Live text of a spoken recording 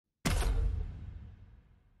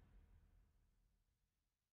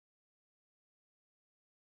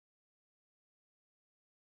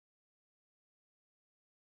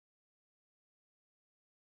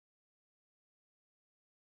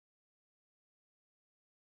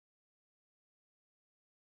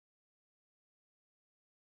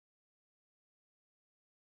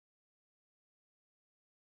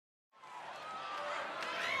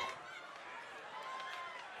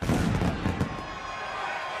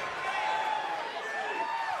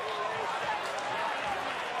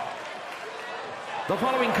The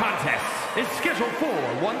following contest is scheduled for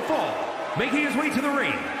one fall. Making his way to the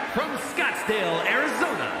ring from Scottsdale,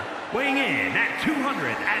 Arizona, weighing in at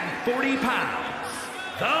 240 pounds,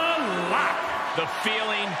 The Lock. The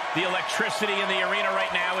feeling, the electricity in the arena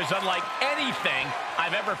right now is unlike anything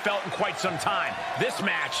I've ever felt in quite some time. This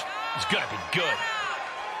match is going to be good.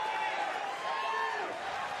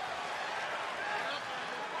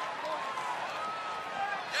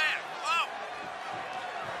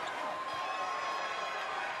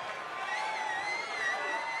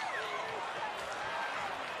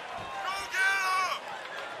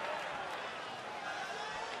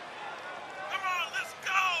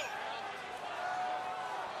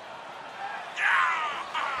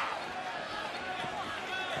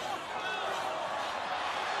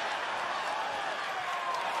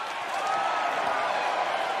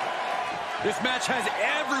 This match has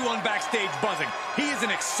everyone backstage buzzing. He is an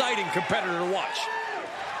exciting competitor to watch.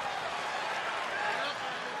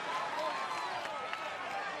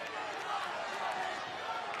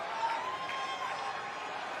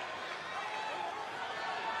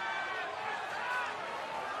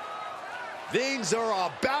 Things are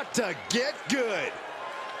about to get good.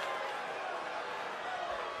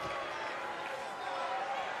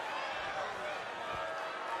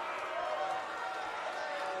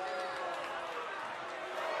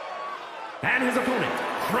 And his opponent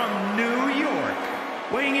from New York,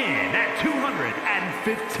 weighing in at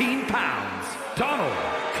 215 pounds, Donald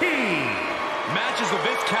King. Matches of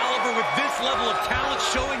this caliber with this level of talent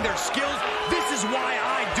showing their skills, this is why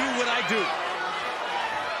I do what I do.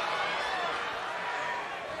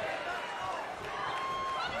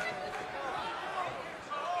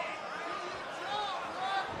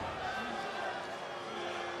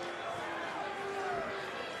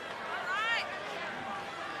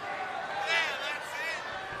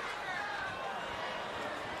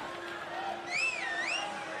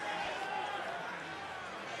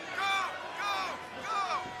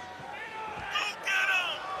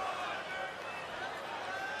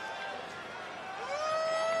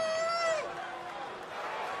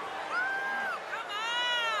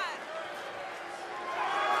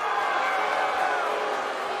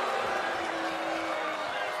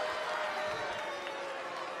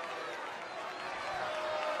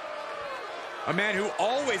 A man who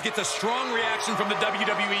always gets a strong reaction from the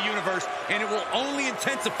WWE Universe, and it will only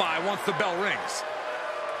intensify once the bell rings.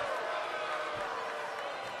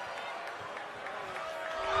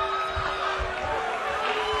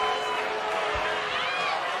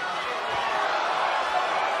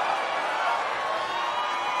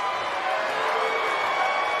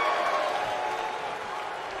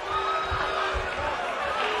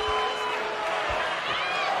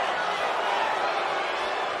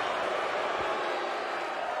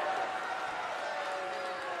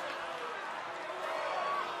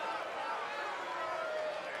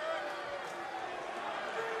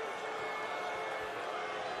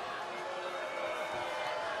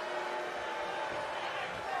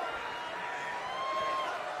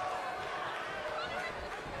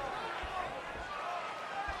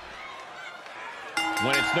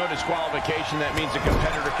 When it's no disqualification, that means a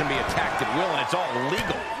competitor can be attacked at will, and it's all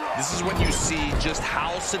legal. This is when you see just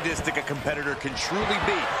how sadistic a competitor can truly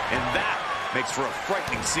be, and that makes for a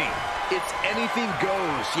frightening scene. It's anything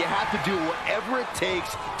goes. You have to do whatever it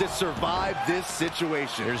takes to survive this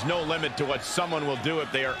situation. There's no limit to what someone will do if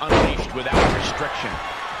they are unleashed without restriction.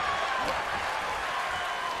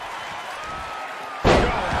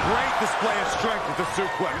 Great display of strength with the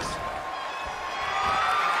suplex.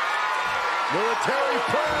 Military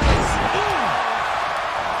press.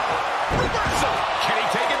 Reversal. Can he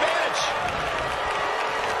take advantage?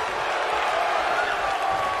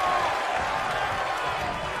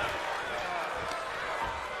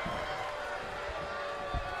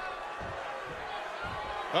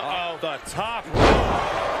 Uh-oh. The top.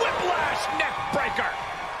 Whiplash neck breaker.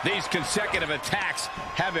 These consecutive attacks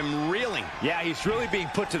have him reeling. Yeah, he's really being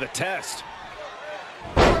put to the test.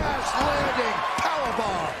 Crash landing.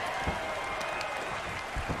 Powerbomb.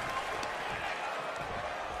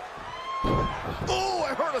 Oh,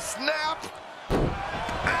 I heard a snap.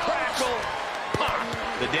 Crackle. Pop.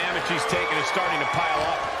 The damage he's taken is starting to pile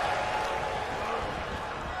up.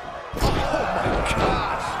 Oh, my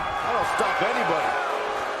gosh. That'll stop anybody.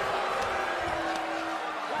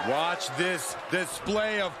 Watch this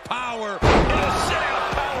display of power. And a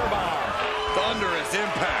sit-out powerbomb. Thunderous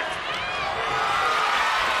impact.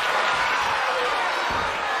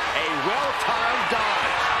 A well-timed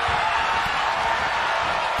dodge.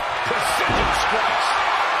 Precision strikes.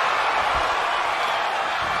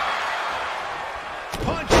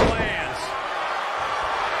 Punch lands.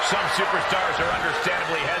 Some superstars are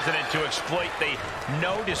understandably hesitant to exploit the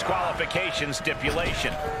no disqualification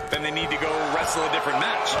stipulation. Then they need to go wrestle a different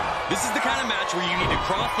match. This is the kind of match where you need to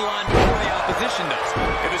cross the line before the opposition does.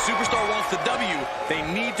 If a superstar wants the W, they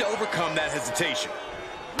need to overcome that hesitation.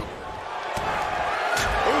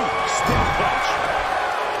 Ooh, stiff punch.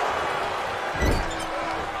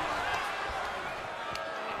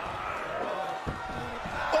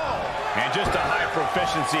 And just a high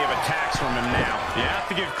proficiency of attacks from him now. You have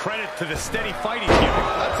to give credit to the steady fight he's giving.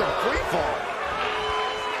 That's a free fall.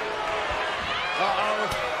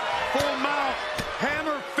 Uh-oh. Full mouth.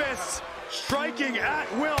 Hammer fists. Striking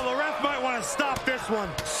at will. The ref might want to stop this one.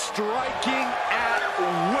 Striking at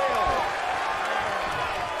will.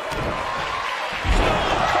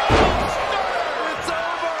 It's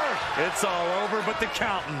over. It's all over but the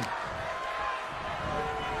counting.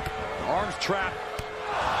 Arms trapped.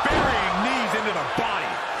 Burying knees into the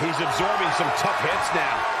body. He's absorbing some tough hits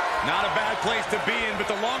now. Not a bad place to be in, but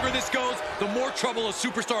the longer this goes, the more trouble a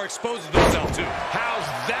superstar exposes themselves to. How's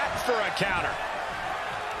that for a counter?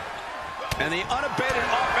 And the unabated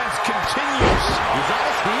offense continues. He's on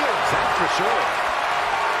his heels, that's for sure.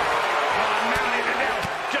 Mounting it down.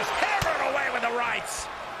 Just hammering away with the rights.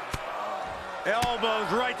 Elbows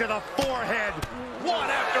right to the forehead. One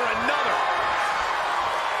after another.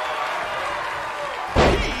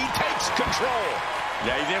 He takes control.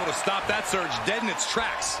 Yeah, he's able to stop that surge dead in its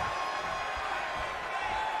tracks.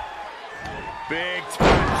 Big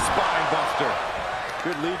time spine buster.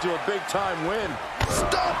 Could lead to a big time win.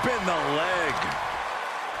 Stomp in the leg.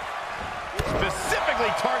 Specifically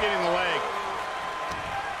targeting the leg.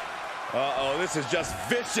 Uh-oh, this is just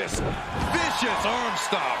vicious. Vicious arm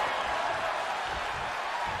stomp.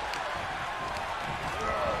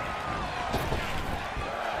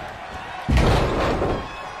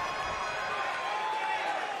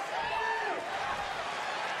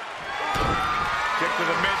 Kick to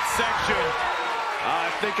the midsection.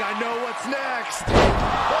 I think I know what's next.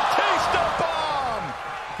 Batista bomb!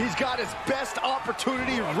 He's got his best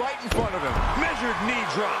opportunity right in front of him. Measured knee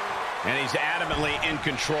drop. And he's adamantly in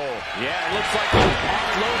control. Yeah, it looks like he's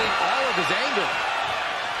offloading all of his anger.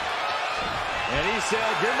 And he said,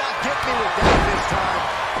 you're not getting me with that this time.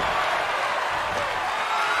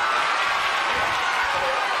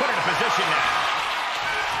 Put in position now.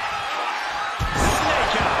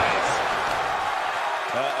 Snake eyes.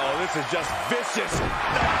 Uh-oh, this is just vicious. Oh,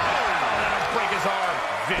 that'll break his arm.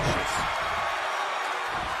 Vicious.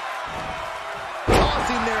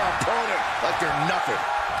 Tossing their opponent like they're nothing.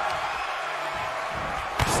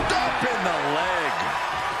 Stop in the leg.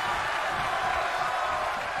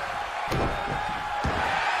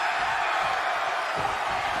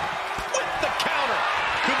 With the counter.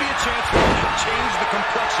 Could be a chance for him to change the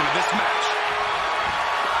complexion of this match.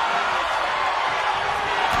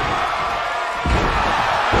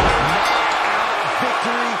 Knockout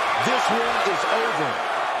victory. This one is over.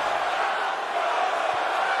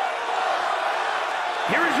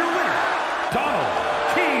 Here is your winner, Donald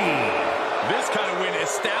T. This kind of win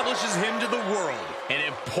establishes him to the world. An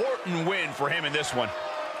important win for him in this one.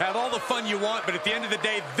 Have all the fun you want, but at the end of the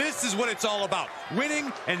day, this is what it's all about.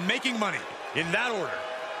 Winning and making money. In that order.